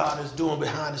what God is doing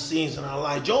behind the scenes in our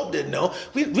life. Job didn't know.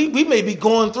 We may be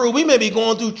going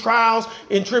through trials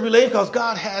and tribulation because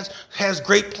God has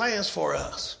great plans for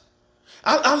us.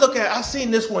 I've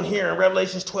seen this one here in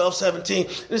Revelations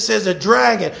 12:17. It says the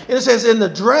dragon. And it says, and the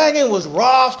dragon was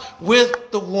wroth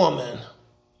with the woman.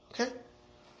 Okay.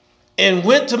 And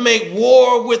went to make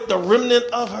war with the remnant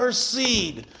of her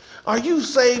seed. Are you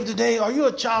saved today? Are you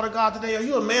a child of God today? Are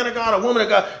you a man of God, a woman of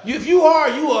God? If you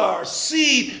are a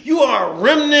seed. You are a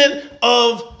remnant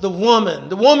of the woman.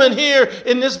 The woman here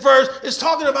in this verse is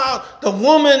talking about the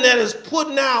woman that is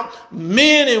putting out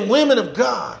men and women of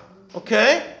God.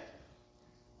 Okay?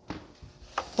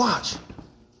 Watch.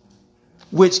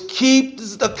 Which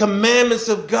keeps the commandments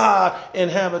of God and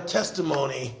have a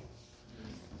testimony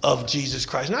of Jesus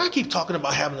Christ. Now I keep talking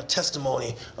about having a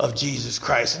testimony of Jesus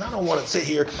Christ, and I don't want to sit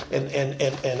here and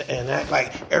act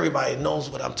like everybody knows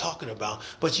what I'm talking about.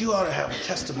 But you ought to have a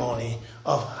testimony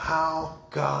of how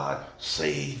God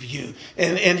saved you,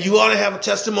 and you ought to have a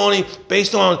testimony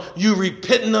based on you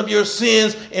repenting of your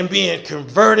sins and being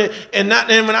converted. And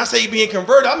when I say being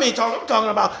converted, I'm talking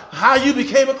about how you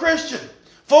became a Christian.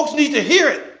 Folks need to hear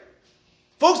it.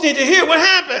 Folks need to hear what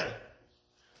happened.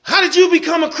 How did you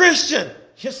become a Christian?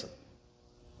 Yes.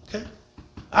 Okay.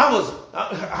 How's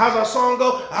our song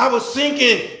go? I was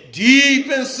sinking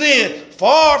deep in sin,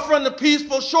 far from the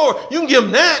peaceful shore. You can give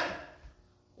them that.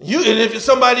 And if it's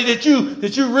somebody that you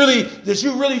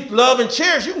really love and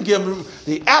cherish, you can give them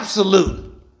the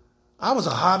absolute. I was a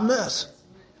hot mess.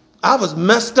 I was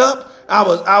messed up. I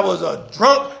was a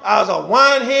drunk. I was a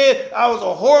winehead. I was a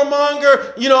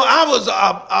whoremonger.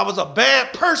 I was a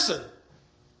bad person.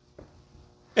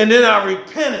 And then I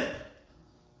repented.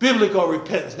 Biblical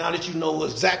repentance, now that you know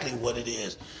exactly what it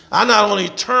is. I not only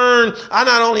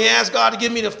ask God to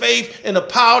give me the faith and the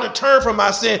power to turn from my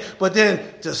sin, but then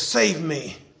to save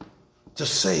me. To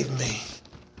save me.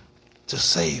 To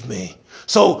save me.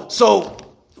 So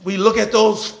we look at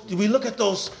those,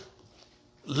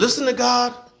 listen to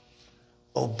God,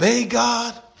 obey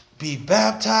God, be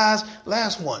baptized.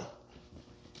 Last one.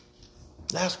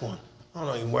 I don't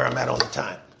know even where I'm at on the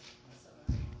time.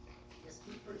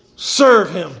 Serve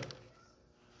him.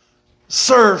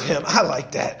 I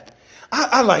like that.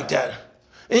 I like that.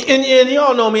 And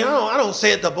y'all know me. I don't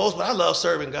say it to boast, but I love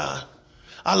serving God.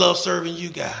 I love serving you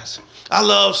guys. I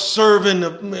love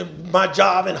serving my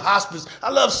job in hospice. I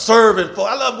love serving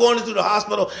folks. I love going into the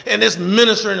hospital and just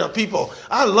ministering to people.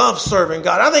 I love serving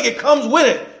God. I think it comes with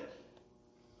it.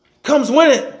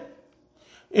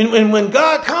 And when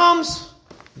God comes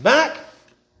back,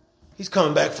 he's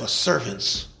coming back for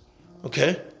servants.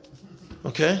 Okay?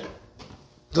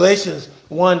 Galatians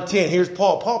 1:10. Here's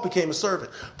Paul. Paul became a servant.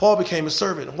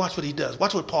 And watch what he does.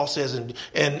 Watch what Paul says in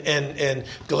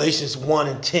Galatians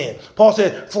 1:10. Paul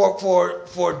said,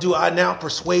 For do I now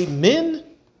persuade men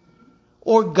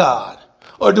or God?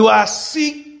 Or do I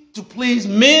seek to please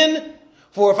men?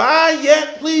 For if I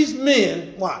yet please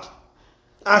men, watch,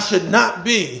 I should not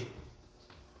be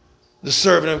the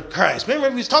servant of Christ.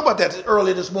 Remember, we was talking about that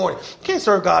earlier this morning. You can't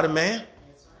serve God and man.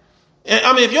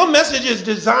 And, if your message is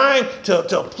designed to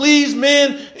please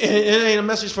men, it ain't a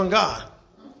message from God.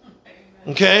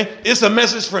 Okay? It's a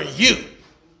message for you.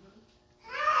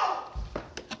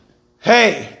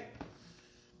 Hey,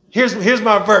 here's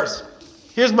my verse.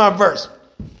 1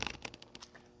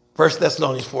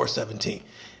 Thessalonians 4:17.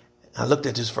 I looked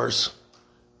at this verse,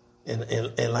 and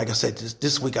like I said,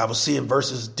 this week I was seeing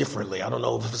verses differently. I don't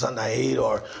know if it's on 8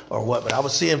 or what, but I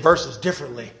was seeing verses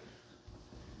differently.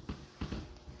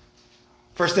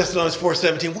 1 Thessalonians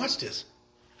 4:17. Watch this.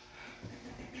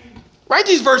 Write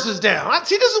these verses down.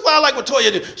 See, this is what I like what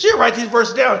Toya do. She'll write these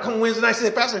verses down. Come Wednesday night,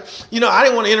 say, Pastor, I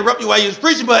didn't want to interrupt you while you was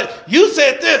preaching, but you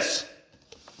said this.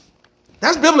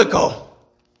 That's biblical.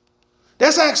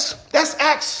 That's Acts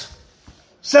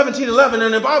 17:11.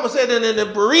 And the Bible said that the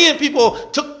Berean people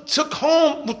took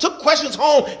questions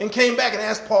home and came back and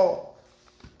asked Paul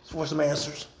for some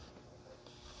answers.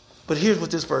 But here's what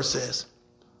this verse says.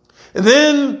 And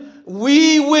then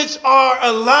we which are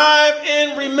alive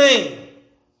and remain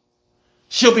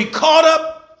shall be caught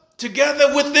up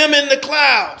together with them in the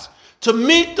clouds to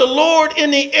meet the Lord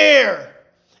in the air.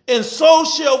 And so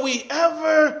shall we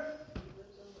ever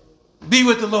be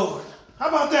with the Lord. How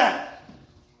about that?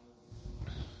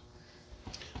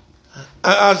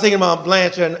 I was thinking about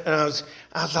Blanche, and I was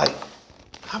like,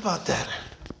 how about that?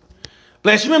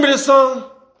 Blanche, you remember this song?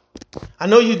 I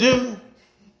know you do.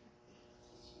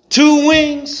 2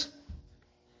 wings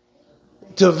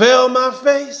to veil my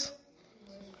face.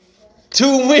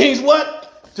 2 wings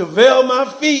what? to veil my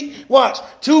feet. Watch,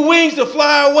 2 wings to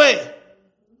fly away.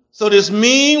 So this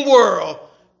mean world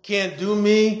can't do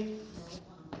me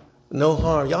no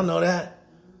harm. Y'all know that?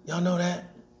 Y'all know that?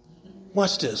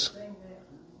 Watch this.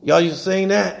 Y'all used to sing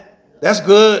that? That's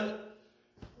good.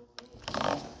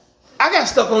 I got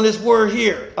stuck on this word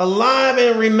here. Alive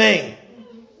and remain.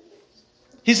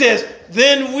 He says,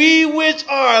 then we which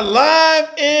are alive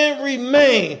and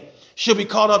remain shall be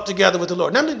caught up together with the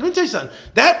Lord. Now, let me tell you something.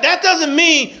 That doesn't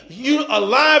mean you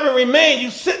alive and remain.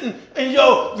 You sitting in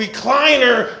your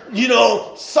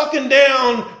recliner, sucking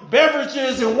down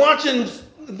beverages and watching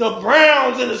the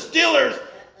Browns and the Steelers,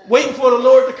 waiting for the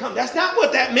Lord to come. That's not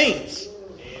what that means.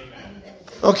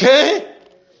 Okay?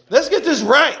 Let's get this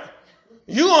right.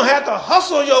 You're going to have to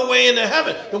hustle your way into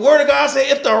heaven. The word of God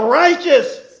says, if the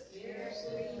righteous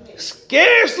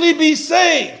scarcely be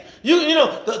saved.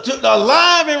 The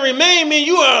alive and remain mean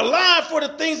you are alive for the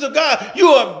things of God. You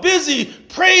are busy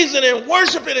praising and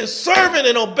worshiping and serving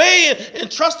and obeying and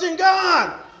trusting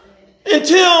God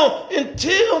until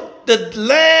the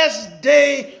last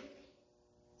day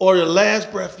or the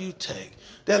last breath you take.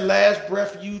 That last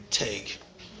breath you take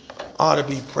ought to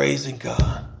be praising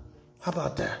God. How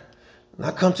about that? When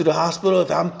I come to the hospital,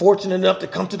 if I'm fortunate enough to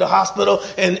come to the hospital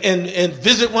and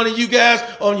visit one of you guys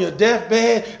on your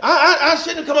deathbed, I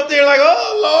shouldn't come up there like,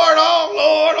 oh,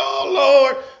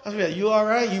 Lord. I said, you all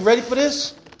right? You ready for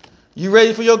this? You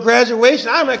ready for your graduation?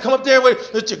 I'm going to come up there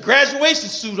with your graduation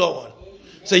suit on.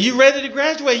 So you ready to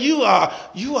graduate? You are,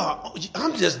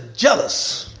 I'm just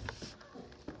jealous.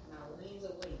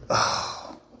 Oh.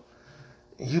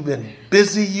 You've been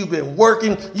busy. You've been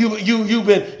working. You've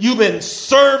been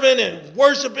serving and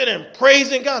worshiping and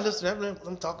praising God. Listen, that's what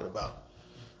I'm talking about.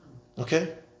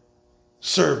 Okay?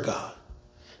 Serve God.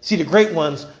 See the great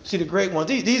ones.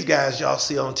 These guys y'all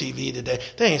see on TV today,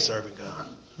 they ain't serving God.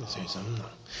 Let me tell you something. No.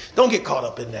 Don't get caught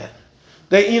up in that.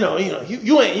 They, you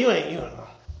ain't.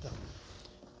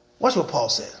 Watch what Paul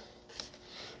said.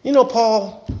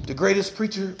 Paul, the greatest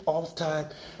preacher of all time,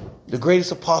 the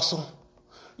greatest apostle.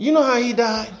 You know how he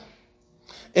died?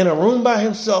 In a room by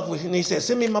himself, and he said,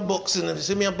 send me my books, and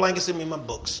send me a blanket, send me my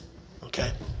books.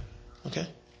 Okay?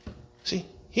 See,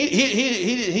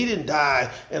 he didn't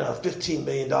die in a $15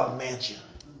 million mansion.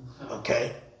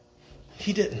 Okay?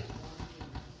 He didn't.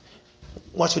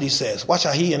 Watch what he says. Watch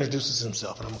how he introduces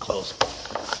himself, and I'm going to close.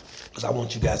 Because I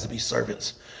want you guys to be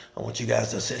servants. I want you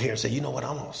guys to sit here and say, you know what,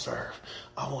 I want to serve.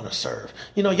 I want to serve.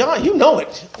 Y'all, you know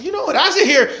it. You know it. I sit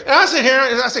here and I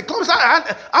say, Clovis,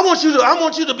 I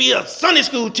want you to be a Sunday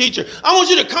school teacher. I want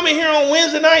you to come in here on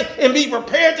Wednesday night and be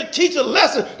prepared to teach a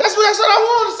lesson. That's what I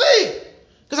want to see.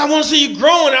 Because I want to see you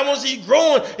growing. I want to see you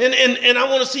growing, and I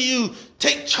want to see you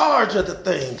take charge of the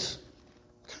things.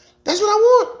 That's what I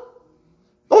want.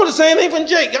 I want the same thing from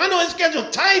Jake. I know his schedule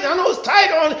tight. I know it's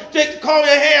tight on Jake to call me.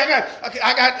 Hey,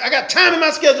 I got time in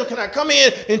my schedule. Can I come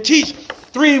in and teach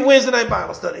 3 Wednesday night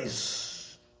Bible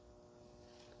studies?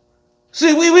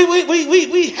 See,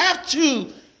 we have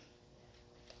to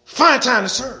find time to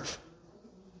serve.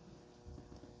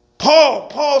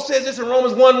 Paul says this in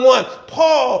Romans 1:1.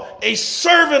 Paul, a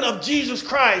servant of Jesus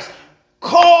Christ,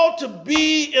 called to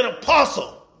be an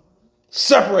apostle,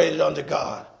 separated unto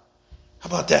God. How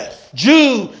about that?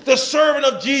 Jude, the servant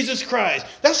of Jesus Christ.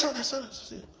 That's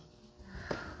it.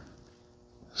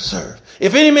 Serve.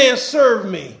 If any man serve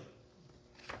me,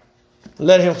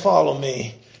 let him follow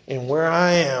me. And where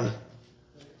I am,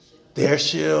 there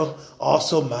shall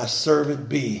also my servant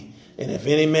be. And if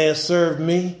any man serve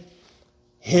me,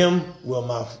 him will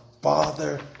my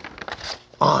Father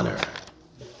honor.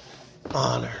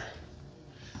 Honor.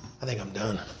 I think I'm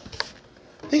done.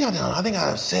 I think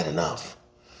I've said enough.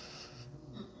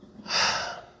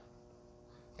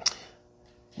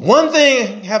 One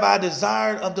thing have I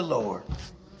desired of the Lord.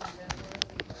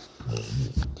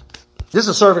 This is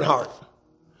a servant heart.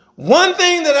 One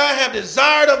thing that I have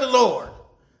desired of the Lord,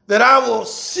 that I will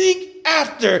seek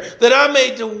after, that I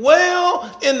may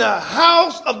dwell in the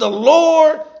house of the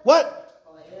Lord. What?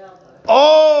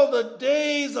 All the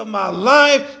days of my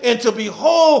life, and to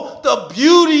behold the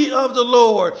beauty of the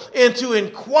Lord, and to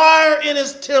inquire in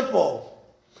his temple.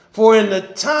 For in the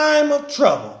time of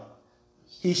trouble,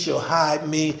 he shall hide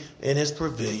me in his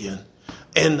pavilion.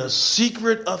 In the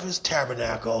secret of his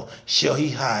tabernacle shall he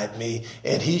hide me,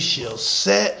 and he shall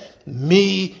set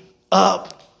me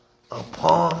up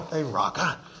upon a rock.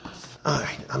 All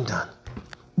right, I'm done.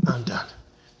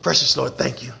 Precious Lord,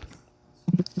 thank you.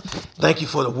 Thank you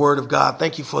for the word of God.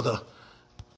 Thank you for the